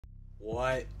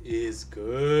What is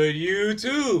good,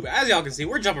 YouTube? As y'all can see,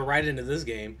 we're jumping right into this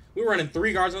game. We're running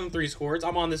 3 guards on the 3 squads.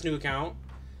 I'm on this new account.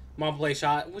 I'm on play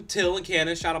shot with Till and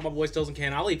Cannon. Shout out my boys Tills and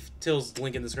Cannon. I'll leave Till's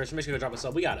link in the description. Make sure to drop a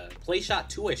sub. We got a play shot,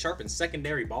 2-way sharp, and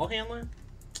secondary ball handler.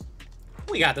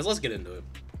 We got this. Let's get into it.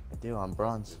 I do. I'm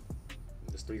bronze.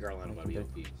 This 3 guard line about to be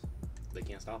OP. They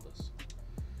can't stop us.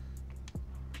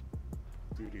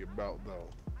 Duty about though.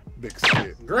 Big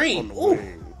skit. Green. Ooh.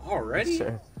 Already?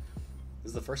 Sure. This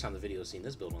is the first time the video's seen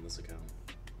this build on this account.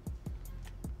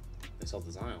 They saw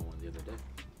the Zion one the other day.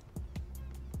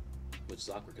 Which is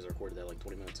awkward because I recorded that like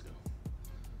 20 minutes ago.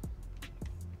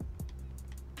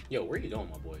 Yo, where are you going,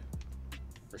 my boy?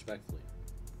 Respectfully.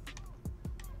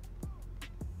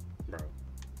 Bro.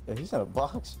 Yeah, he's in a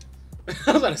box.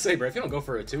 I was about to say, bro, if you don't go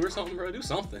for a 2 or something, bro, do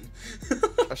something.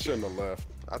 I shouldn't have left.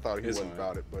 I thought he wasn't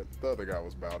about it, but the other guy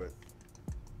was about it.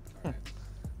 All right.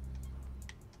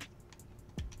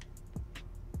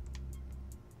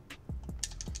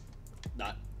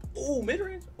 Not. Oh, mid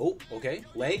range. Oh, okay.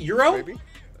 Lay. Euro. Maybe.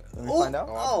 Let me find out.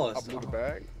 Oh, I it's blew the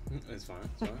bag. It's fine.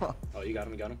 It's fine. Oh, you got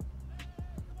him. You got him.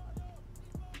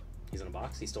 He's in a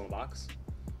box. He's still in a box.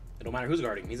 It don't matter who's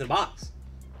guarding. He's in a box.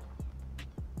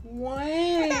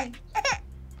 What?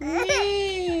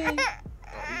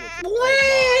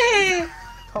 What?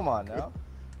 Come on now.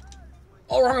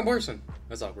 Oh, wrong person.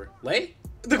 That's awkward. Lay?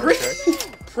 The green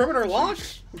perimeter lock?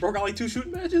 Broke out like 2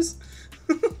 shooting badges?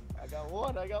 I got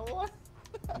one. I got one.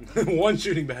 1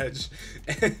 shooting badge.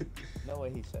 No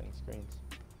way he's setting screens.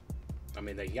 I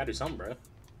mean, you gotta do something, bro.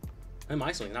 Him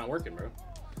isolating not working, bro.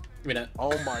 Give me that.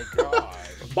 Oh my god.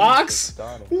 Box?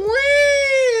 Wee!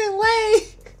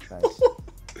 Lay! Nice.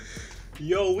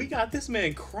 Yo, we got this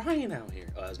man crying out here.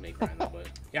 Oh, that's me crying though, but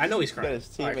yeah, I know he's crying. His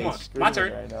All right, come on. teammates My turn.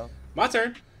 screaming right now. My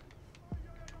turn.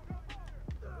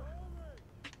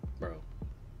 Bro.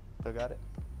 Still got it.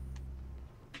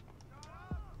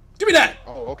 Give me that!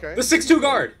 Oh, okay. The 6'2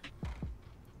 guard.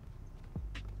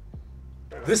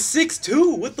 The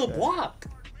 6'2 with the block.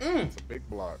 It's a big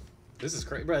block. This is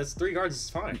crazy, bro. It's 3 guards. It's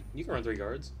fine. You can run 3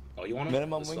 guards. Oh, you want them?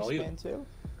 Minimum This is all you. wingspan too.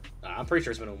 I'm pretty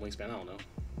sure it's minimum wingspan. I don't know.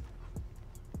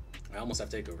 I almost have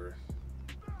takeover.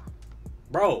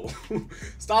 Bro,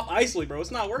 stop isolating, bro.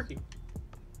 It's not working.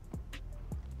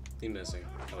 He missing.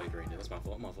 Oh, he greened it. That's my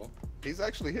fault. My fault. He's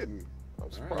actually hitting. I'm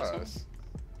All surprised. right, so-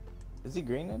 Is he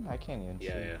greening? I can't even see.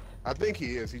 Yeah. I think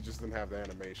he is. He just didn't have the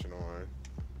animation on.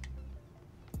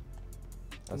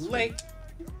 That's Late.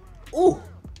 Ooh.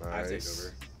 I have Nice.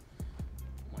 takeover.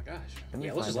 Oh my gosh. Let me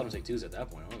Yeah, let's just let find him take 2s at that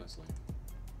point, honestly.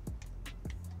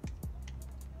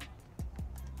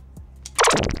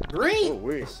 Green. Oh,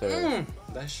 wait. So,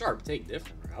 That sharp take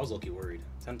different, bro. I was low-key worried.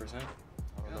 10%. I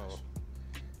don't know.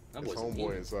 That His boy's homeboy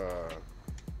mean. is,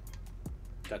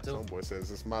 Cut his till. homeboy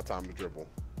says it's my time to dribble.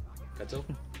 Cut till.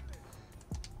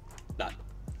 Dot.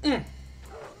 That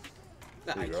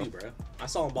There you IQ, bro. I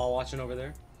saw him ball watching over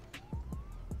there.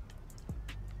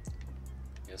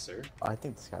 Yes, sir. I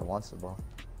think this guy wants the ball.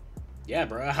 Yeah,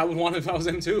 bro. I would want it if I was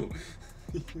him too.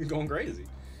 He's going crazy.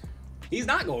 He's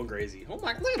not going crazy. Oh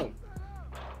my! Look at him.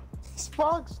 He's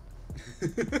boxed.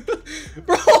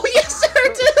 Bro, yes,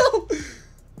 sir, too.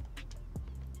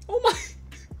 Oh my.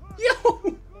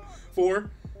 Yo. 4,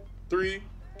 3,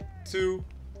 2,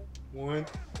 1.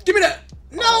 Give me that.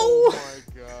 No. Oh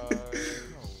my god. No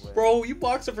way. Bro, you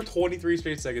boxed it for 23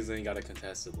 straight seconds and you got a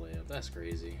contested layup. That's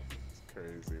crazy. It's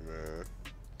crazy, man.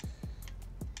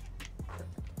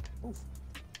 Oof.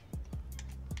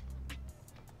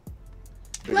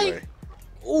 Big Like- way.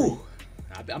 Ooh.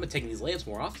 I'm gonna take these layups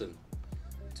more often.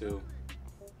 2,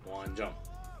 1, jump.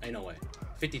 Ain't no way.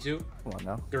 52. Come on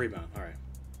now. Good rebound. All right.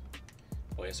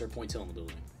 Oh, yes, sir. Point Till in the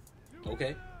building.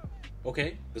 Okay.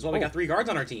 Okay. This is why we got 3 guards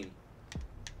on our team.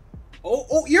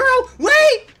 Oh, Euro!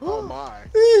 Late! Oh my.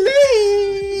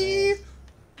 Leave!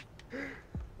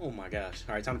 Oh my gosh.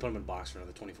 All right, time to put him in box for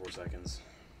another 24 seconds.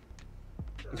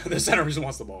 The center just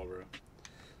wants the ball, bro.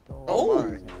 Oh Oh,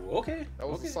 my. okay. That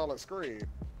was okay. a solid screen.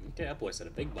 Okay, that boy said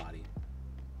a big body.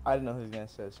 I didn't know he was gonna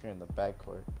set a screen in the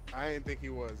backcourt. I didn't think he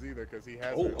was either because he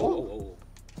has Oh, it. oh.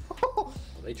 Well,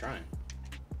 they trying.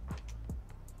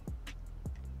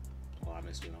 Oh, I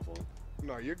missed you, my fault.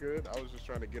 No, you're good. I was just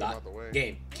trying to get him out the way.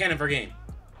 Game. Cannon for game.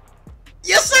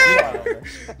 Yes, sir!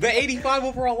 Wow. The 85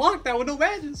 overall lockdown with no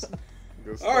badges.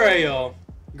 Good stuff. All right, y'all.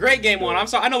 Great game one. I'm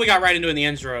sorry. I know we got right into it in the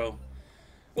intro.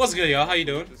 What's good, y'all? How you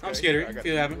doing? Just I'm got Skitter. here.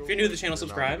 I got If you're new to the channel, and I'll be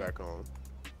subscribe. back on.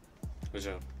 For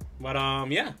sure. But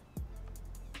yeah.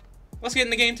 Let's get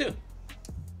into game 2.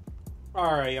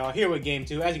 All right, y'all. Here with game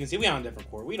 2. As you can see, we on a different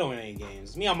court. We don't win any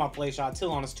games. Me on my play shot.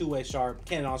 Till on his 2-way sharp.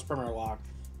 Cannon on his perimeter lock.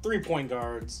 3-point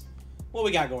guards. What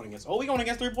we got going against? Oh, we going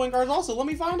against 3-point guards also. Let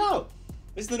me find out.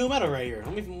 It's the new meta right here.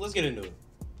 Let's get into it.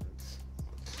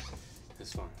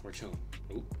 It's fine. We're chilling.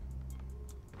 Ooh.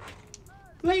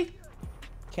 Wait.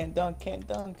 Can't dunk, can't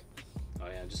dunk. Oh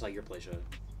yeah, just like your play shot.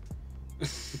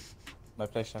 My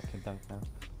play shot can dunk now.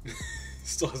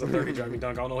 Still has a 30 driving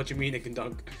dunk. I don't know what you mean it can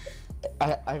dunk.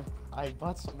 I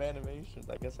bought some animations.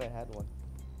 I guess I had one.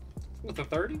 With a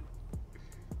 30?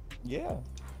 Yeah.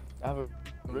 I have a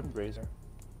rim grazer.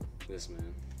 This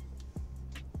man.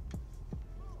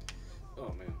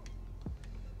 Oh man.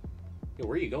 Yo,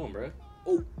 where you going, bro?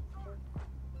 Oh,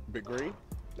 Big Green.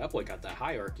 that boy got that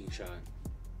hierarchy shot.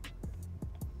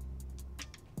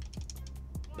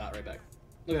 Not right back.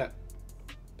 Look at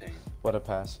that. Pain. What a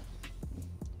pass.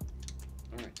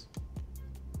 Alright.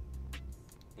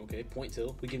 Okay, point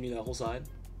till. We give you that whole side.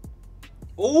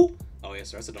 Oh! Oh, yes,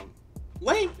 sir. That's a dunk.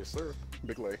 Lay! Yes, sir.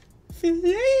 Big lay.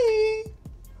 Filet!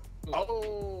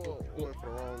 Oh, went for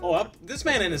the wrong Oh, one. this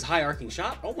man in his high arcing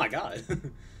shot? Oh my god. Let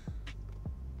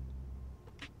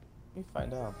me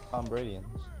find out. Tom Brady.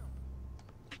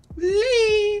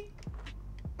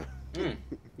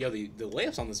 Yo, the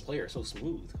layups on this player are so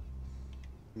smooth.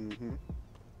 Mm-hmm.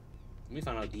 Let me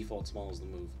find out default small is the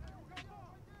move.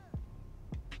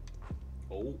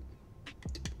 Oh.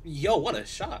 Yo, what a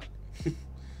shot.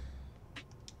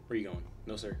 Where you going?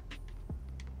 No, sir.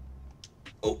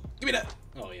 Oh, give me that.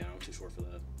 Oh, yeah, I'm too short for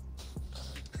that.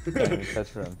 Can't even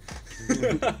touch rim.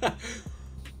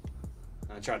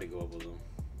 I tried to go up with him.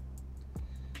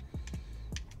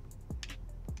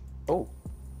 Oh.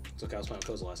 It's okay, I was playing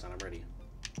with Koza last time. I'm ready.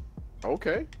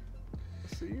 Okay.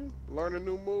 See you learning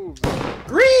new moves.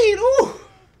 Green! Ooh!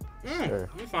 Sure.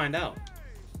 Let me find out.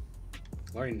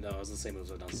 Learning, no, it was the same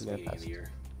moves I've done since the Yeah, beginning of the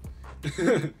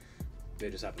year. They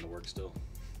just happen to work still.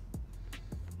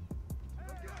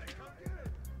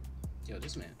 Yo,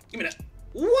 this man. Give me that.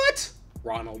 What?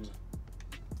 Ronald.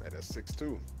 Hey, that's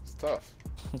 6'2". It's tough.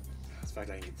 That's the fact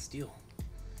I can get the steal.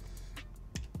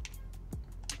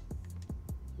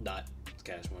 Dot. It's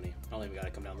cash money. I don't even gotta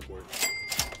come down the court.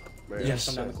 Man, Yes,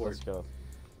 come down the court. Let's go.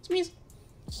 Smeeze.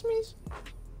 Smeeze.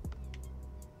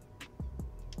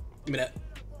 Give me that.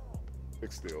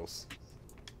 6 steals.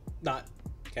 Dot.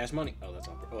 Cash money. Oh, that's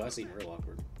awkward. Oh, that's even real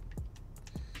awkward.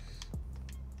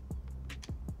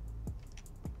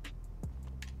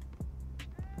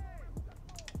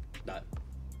 Dot.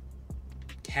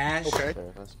 Cash Okay.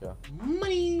 Sure, let's go.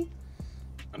 money.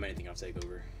 I'm anything I'll take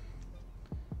over.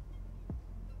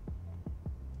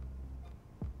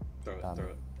 Throw it, throw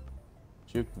it.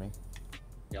 Juked me.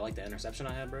 Yeah, I like the interception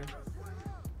I had, bro.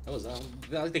 That was,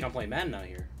 I think I'm playing Madden out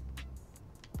here.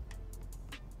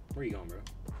 Where are you going, bro?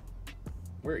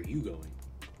 Where are you going?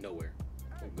 Nowhere.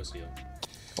 Oh, go steal.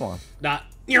 Come on. Dot.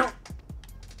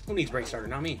 Who needs break starter?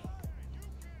 Not me.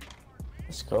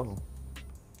 Let's go.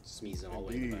 Sneezing all the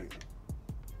way in the Indeed. back.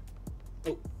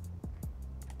 Oh.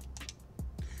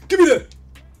 Give me that!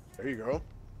 There you go.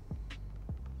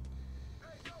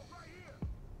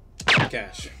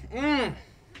 Cash.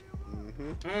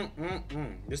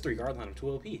 This 3-guard line of 2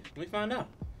 OP. Let me find out.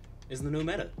 Is the new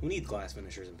meta. Who needs glass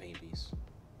finishers and paint piece?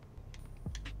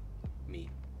 Me.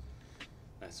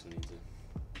 That's who needs it.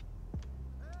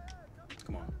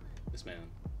 Come on. This man.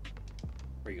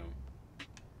 Where you going?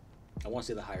 I want to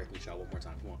see the hierarchy shot one more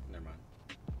time. Come on. Never mind.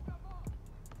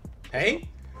 Hey?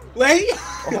 Lay?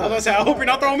 I was gonna say, I hope you're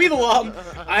not throwing me the lob.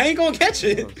 I ain't gonna catch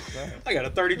it. I got a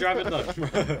 30 driving dunk.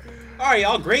 Alright,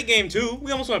 y'all. Great game, too.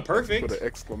 We almost went perfect. Put an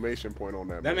exclamation point on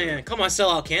that. That man, come on,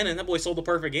 sell out Cannon. That boy sold the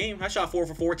perfect game. I shot 4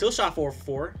 for 4. Till shot 4 for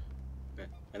 4.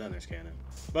 And then there's Cannon.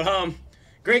 But,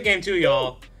 great game, too,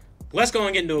 y'all. Let's go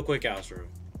and get into a quick outro.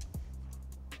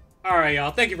 Alright, y'all.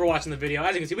 Thank you for watching the video.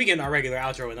 As you can see, we get in our regular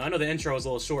outro. And I know the intro is a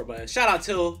little short, but shout out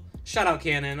Till. Shout out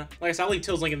Cannon. Like I said, I'll leave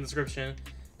Till's link in the description.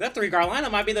 That 3-guard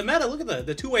lineup might be the meta. Look at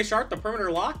the two-way shark, the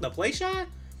perimeter lock, the play shot.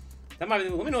 That might be.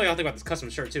 Let me know what y'all think about this custom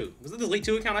shirt too. Was it this Elite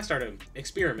 2 account? I started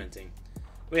experimenting.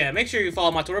 But yeah, make sure you follow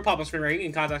my Twitter, pop on screen right. You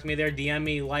can contact me there, DM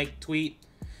me, like, tweet,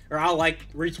 or I'll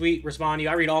like, retweet, respond to you.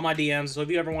 I read all my DMs, so if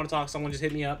you ever want to talk to someone, just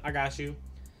hit me up. I got you.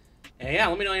 And yeah,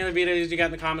 let me know any other videos you got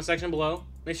in the comment section below.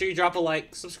 Make sure you drop a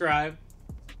like, subscribe,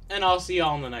 and I'll see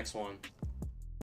y'all in the next one.